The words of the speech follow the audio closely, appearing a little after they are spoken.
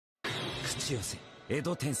Tuatha, 江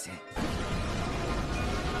戸転生。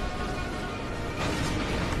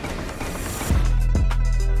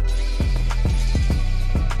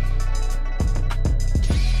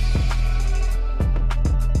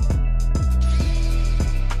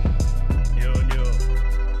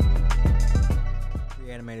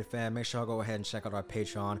Reanimated fan, make sure y'all go ahead and check out our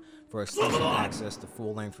Patreon for exclusive access to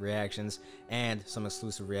full-length reactions and some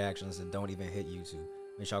exclusive reactions that don't even hit YouTube.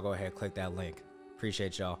 Make sure y'all go ahead and click that link.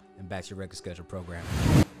 Appreciate y'all, and back to your regular scheduled program.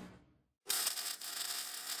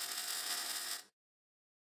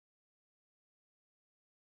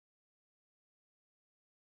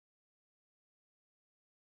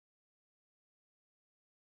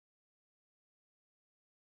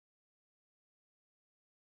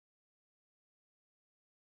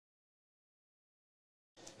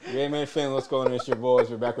 Reanimated fan, what's going on? It's your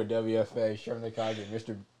boys. We're back with WFA, Sherman the Coggy,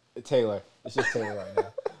 Mr. Taylor. It's just Taylor right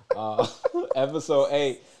now. Episode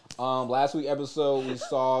 8. Last week episode, we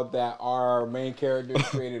saw that our main character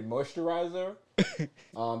created moisturizer.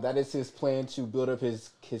 That is his plan to build up his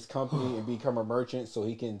company and become a merchant so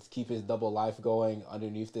he can keep his double life going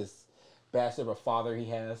underneath this bastard of a father he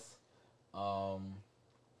has. And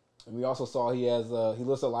we also saw he lives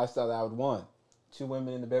a lifestyle that I would want. 2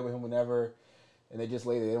 women in the bed with him whenever, and they just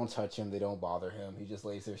lay there. They don't touch him. They don't bother him. He just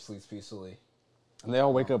lays there, sleeps peacefully. And they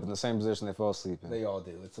all wake up in the same position they fell asleep in. They all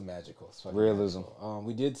do. It's a magical. It's realism. Magical.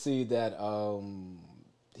 We did see that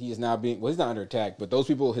he is now being, well, he's not under attack, but those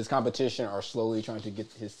people, his competition, are slowly trying to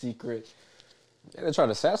get his secret. Yeah, they tried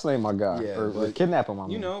to assassinate my guy, or kidnap him.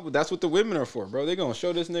 You know, but that's what the women are for, bro. They're going to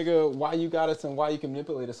show this nigga why you got us and why you can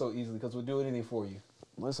manipulate us so easily, because we'll do anything for you.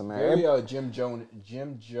 Listen, man. Very Jim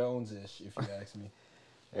Jones-ish, if you ask me.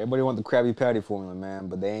 Everybody want the Krabby Patty formula, man,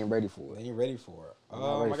 but they ain't ready for it. They ain't ready for it. I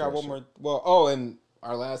got one more. Well, and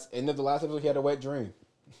our end of the last episode, he had a wet dream.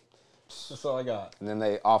 That's all I got. And then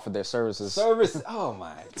they offered their services. Oh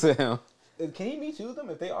my. To him. Can he Me Too them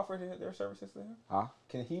if they offered their services to him? Huh?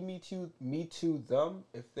 Can he Me Too them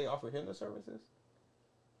if they offered him the services?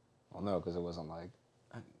 Well, no, because it wasn't like,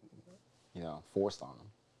 forced on him.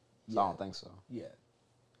 So I don't think so. Yeah.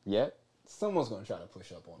 Yet? Someone's gonna try to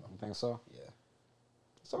push up on him. You think so? Yeah.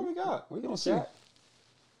 That's all we got. We gonna see.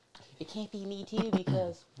 It can't be Me Too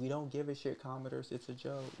because we don't give a shit, commenters. It's a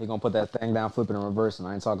joke. He gonna put that thing down, flip it in reverse, and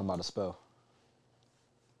I ain't talking about a spell.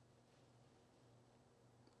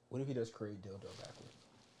 What if he does create dildo backwards?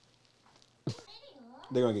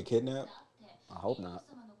 They're gonna get kidnapped? I hope not.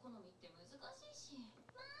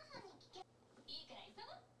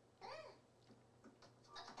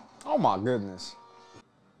 Oh my goodness.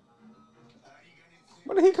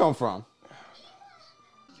 Where did he come from?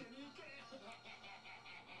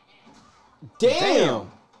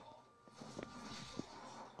 Damn!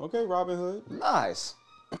 Okay, Robin Hood. Nice.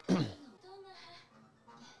 Would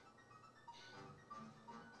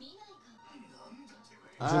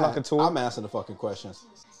you like a tour? I'm asking the fucking questions.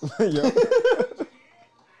 Yo.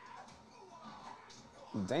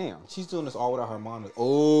 Damn. She's doing this all without her monitor.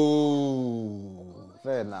 Oh.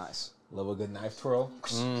 Very nice. Love a good knife twirl.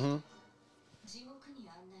 Mm-hmm.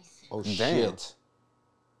 Oh, damn. Shit.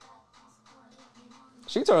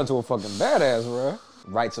 She turned into a fucking badass, bro.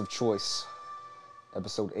 Rights of Choice.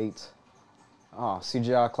 Episode 8. Oh,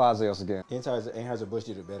 CGI Clausius again. Anheuser-Busch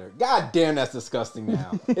did it better. God damn, that's disgusting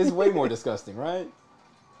now. It's way more disgusting, right?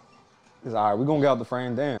 He's all right, we're gonna get out the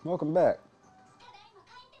frame. Damn. Welcome back.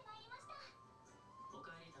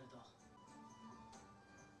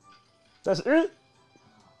 That's it?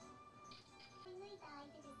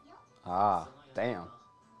 Ah, damn.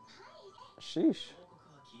 Sheesh.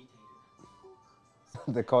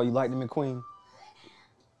 They call you Lightning McQueen.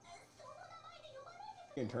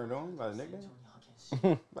 Getting turned on by the nickname?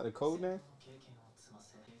 By the code name?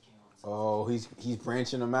 Oh, he's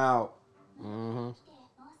branching them out. Mm-hmm.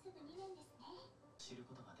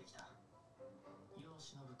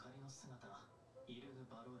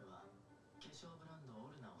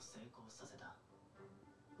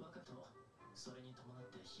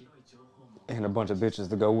 And a bunch of bitches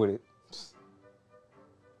to go with it.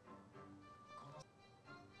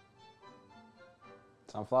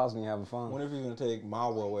 Time flies when you're having fun. I wonder if he's gonna take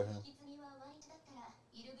Mawa with him.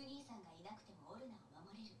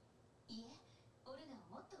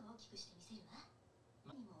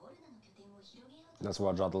 That's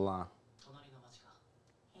where I dropped the line.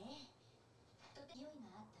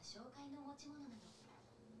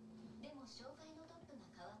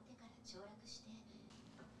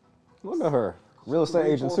 Look at her. Real estate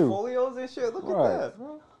agent too. Portfolios and shit. Look at that,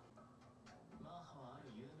 bro.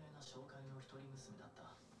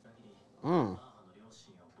 Mm.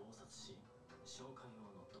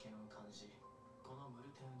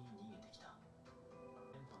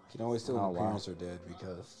 You can always tell Oh, when wow. parents are dead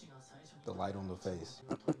because the light on the face.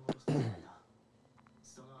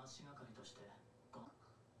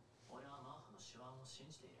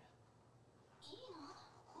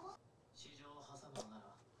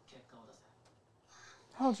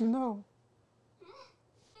 How'd you know?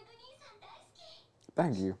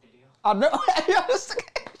 Thank you. I know.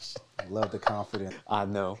 I love the confidence. I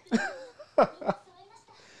know.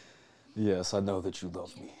 Yes, I know that you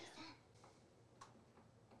love me.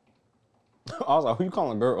 I was like, who you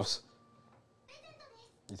calling girls?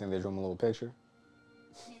 You think they drew him a little picture?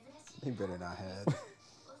 He better not have.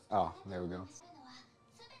 Oh, there we go.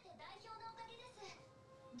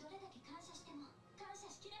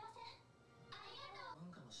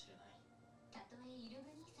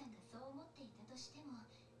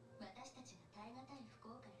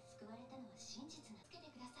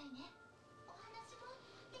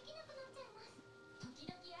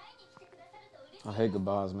 I hate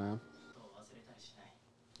goodbyes, man.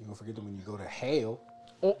 You don't forget that when you go to hell.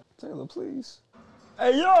 Oh, Taylor, please.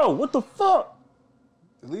 Hey, yo, what the fuck?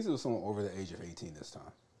 At least it was someone over the age of 18 this time.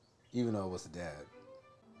 Even though it was the dad.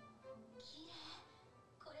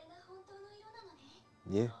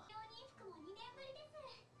 Yeah.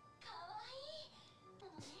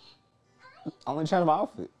 I only changed my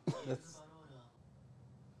outfit. That's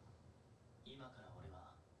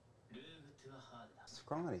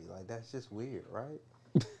scrawny. Like, that's just weird, right?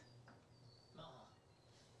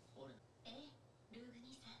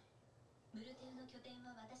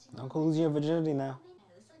 Don't go losing your virginity now.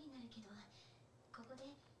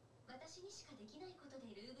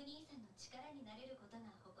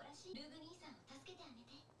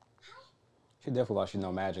 She definitely like she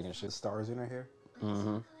know magic and The shit. stars in her hair.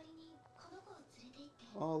 Mm-hmm.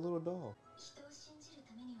 Oh, a little doll.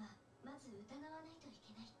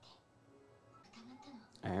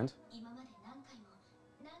 And?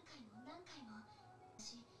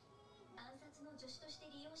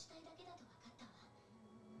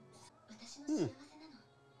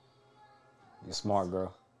 You're smart,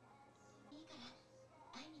 girl.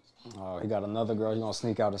 Oh, he got another girl. You gonna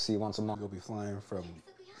sneak out to see once a month. You'll be flying from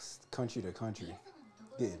country to country,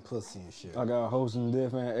 getting pussy and shit. I got hosts in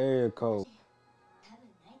different area codes.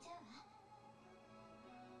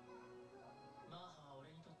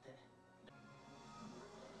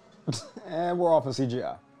 And we're off in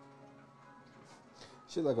CGI.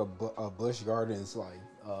 Shit like a Busch Gardens like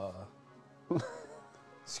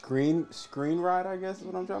screen ride, I guess is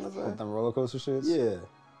what I'm trying to say. With them roller coaster shits. Yeah.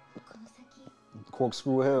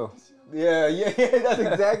 Corkscrew Hill. Yeah, that's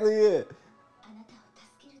exactly it.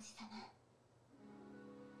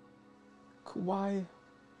 Kauai.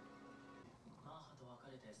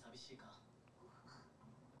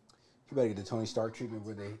 You better get the Tony Stark treatment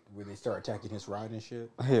where they start attacking his ride and shit.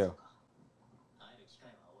 Yeah.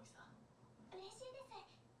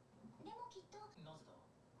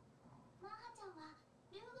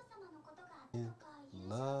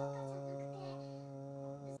 Love.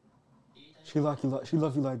 She love you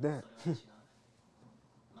like that.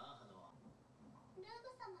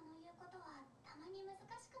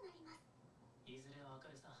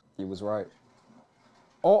 He was right.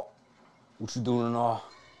 Oh, what you doing now?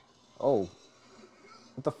 Oh,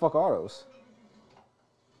 what the fuck are those?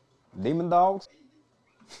 Demon dogs?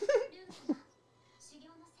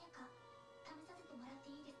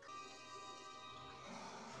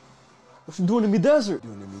 What you doing in me desert?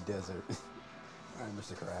 Doing in me desert. All right,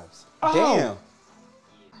 Mr. Krabs. Oh. Damn.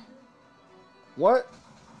 What?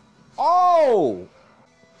 Oh!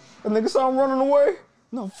 The nigga saw him running away?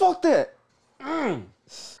 No, fuck that.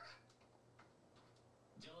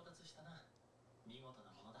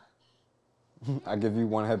 I give you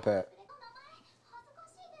one head pat.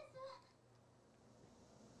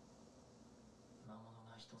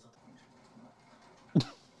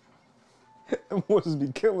 Them boys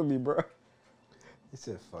be killing me, bro. He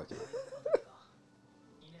said, fuck it.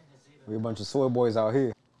 We a bunch of soy boys out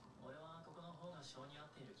here.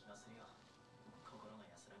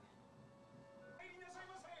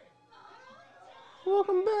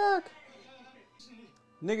 Welcome back.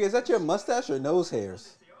 Nigga, is that your mustache or nose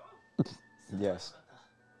hairs? Yes.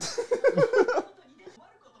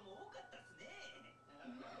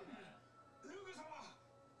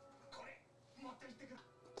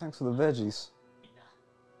 Thanks for the veggies.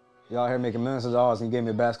 Y'all here making millions of dollars and you gave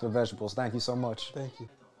me a basket of vegetables. Thank you so much. Thank you.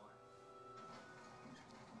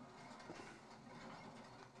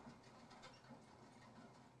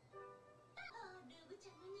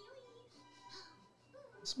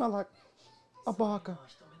 Smell like a baka.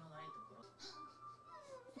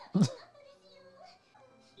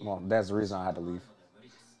 Well, that's the reason I had to leave.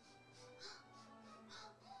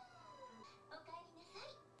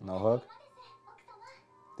 No hug?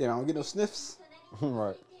 Damn, I don't get no sniffs.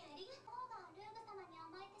 Right.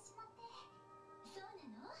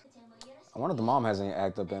 I wonder if the mom has any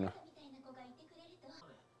act up in her.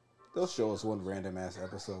 They'll show us one random ass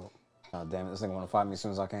episode. Oh, damn it. This nigga want to fight me as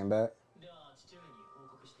soon as I came back.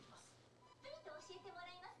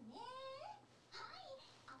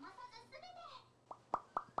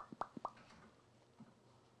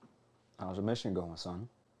 How's your mission going, son?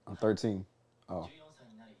 I'm 13. Oh.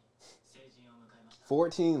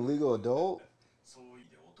 14, legal adult?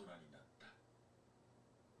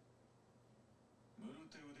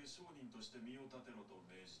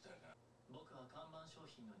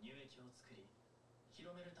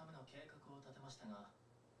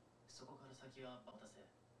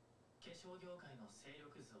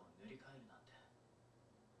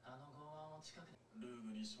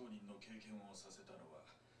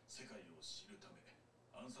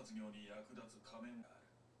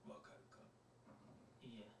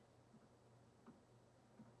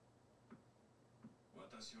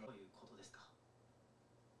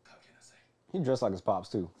 He dressed like his pops,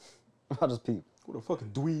 too. I'll just peep. What a fucking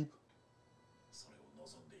dweeb.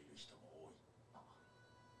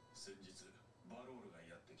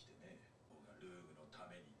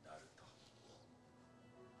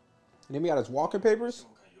 And then we got his walking papers.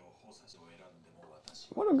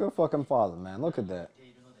 What a good fucking father, man. Look at that.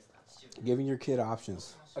 Giving your kid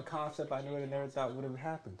options. A concept I never thought would have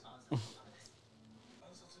happened.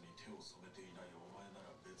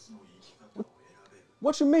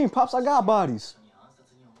 What you mean, Pops? I got bodies.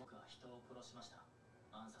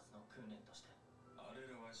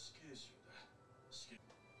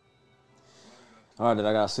 Alright,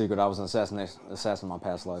 I got a secret. I was an assassin in my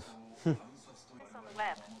past life.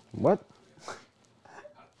 What?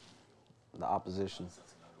 The opposition.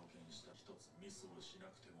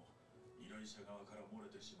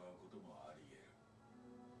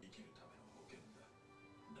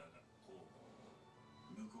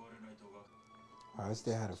 This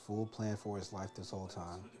dad had a full plan for his life this whole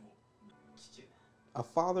time. A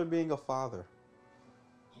father being a father.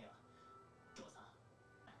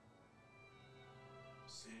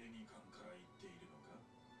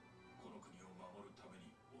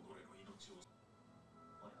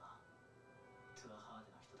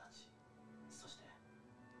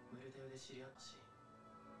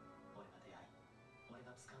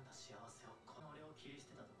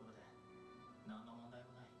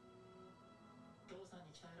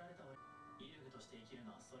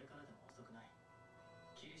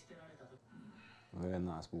 Very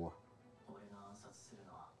nice, boy.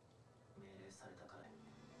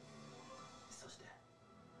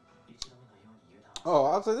 Oh,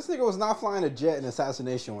 I was like, this nigga was not flying a jet in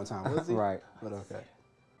assassination one time, was he? Right. But okay.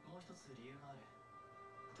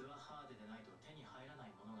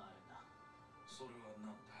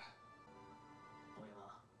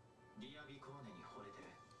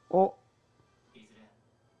 Oh.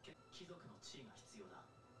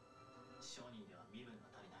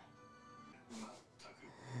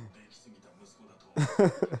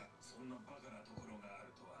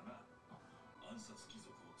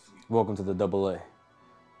 Welcome to the AA.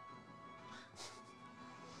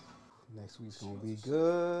 Next week's gonna be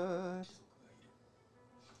good.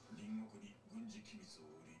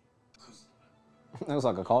 That was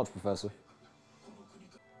like a college professor.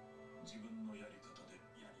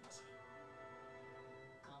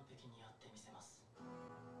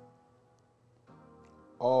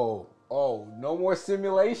 Oh, no more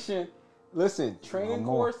simulation. Listen, training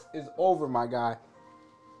course is over, my guy.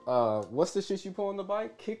 What's the shit you pull on the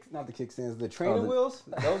bike? Not the kickstands, the training wheels?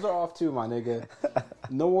 Those are off too, my nigga.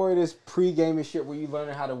 No more of this pre-gaming shit where you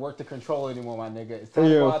learning how to work the controller anymore, my nigga. It's time to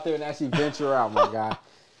go out there and actually venture out, my guy.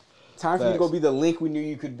 Time for you to go be the Link we knew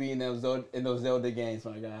you could be in those Zelda games,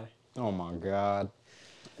 my guy. Oh my God.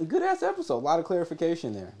 A good ass episode. A lot of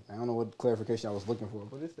clarification there. I don't know what clarification I was looking for,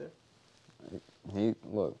 but it's there.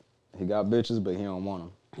 He got bitches, but he don't want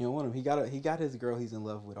them. He don't want him. He got his girl he's in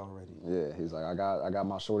love with already. Yeah, he's like, I got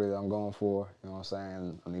my shorty that I'm going for. You know what I'm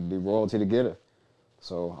saying? I need to be royalty to get her.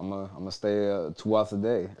 So I'm gonna stay Tuatha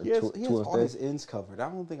day. He has all his ends covered. I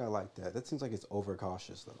don't think I like that. That seems like it's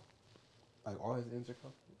overcautious though. Like all his ends are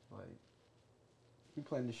covered. Like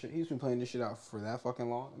he's been playing this shit out for that fucking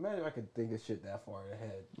long. Imagine if I could think of shit that far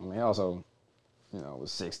ahead. I mean, he also,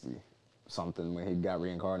 was 60 something when he got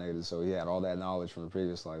reincarnated, so he had all that knowledge from the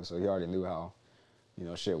previous life. So he already knew how,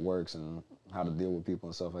 shit works and how to deal with people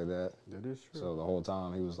and stuff like that. That is true. So the whole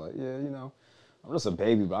time he was like, yeah, I'm just a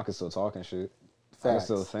baby, but I can still talk and shit. Facts. I can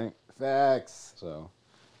still think. Facts. So,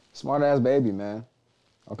 smart ass baby, man.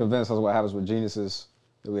 I'm convinced that's what happens with geniuses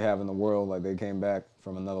that we have in the world. Like they came back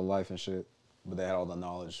from another life and shit, but they had all the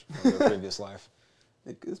knowledge from their previous life.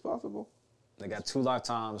 It's possible. They got 2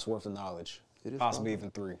 lifetimes worth of knowledge, It is possibly possible.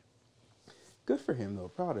 even 3. Good for him though.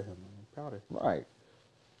 Proud of him, man. Proud of him. Right.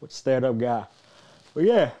 What stand-up guy. But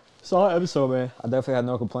yeah, solid episode, man. I definitely had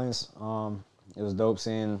no complaints. It was dope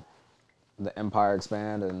seeing the empire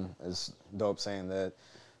expand, and it's dope seeing that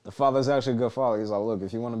the father's actually a good father. He's like, look,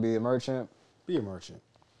 if you want to be a merchant, Be a merchant.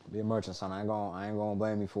 be a merchant, son. I ain't gonna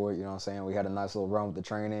blame you for it. You know what I'm saying? We had a nice little run with the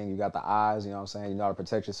training. You got the eyes. You know what I'm saying? You know how to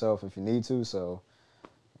protect yourself if you need to. So,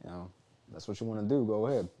 you know, that's what you want to do. Go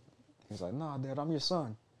ahead. He's like, nah, Dad, I'm your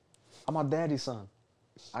son. I'm my daddy's son.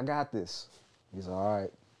 I got this. He's like, all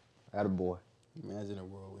right, attaboy. Imagine a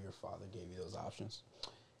world where your father gave you those options.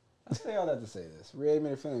 I say all that to say this.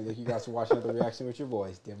 Reanimated Family. Thank you guys for watching another reaction with your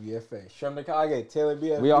boys, WFA. Sherm Nakage, Taylor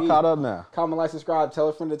BFB. We all caught up now. Comment, like, subscribe, tell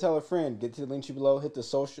a friend to tell a friend. Get to the link below, hit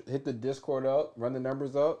the Discord up, run the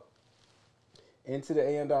numbers up.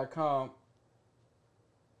 IntoTheAM.com.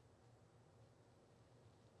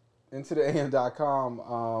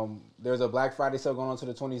 IntoTheAM.com. There's a Black Friday sale going on to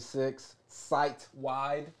the 26th,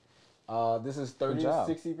 site-wide. This is 30 to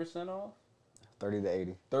 60% off. 30 to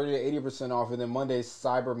 80. 30 to 80% off, and then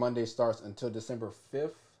Cyber Monday starts until December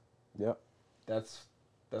 5th. Yep. That's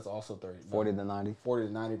also 30. 40 to 90. 40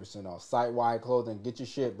 to 90% off. Site-wide clothing. Get your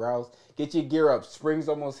shit, browse. Get your gear up. Spring's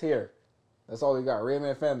almost here. That's all we got.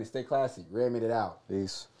 Reanimated Family, stay classy. Reanimated out.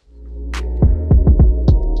 Peace.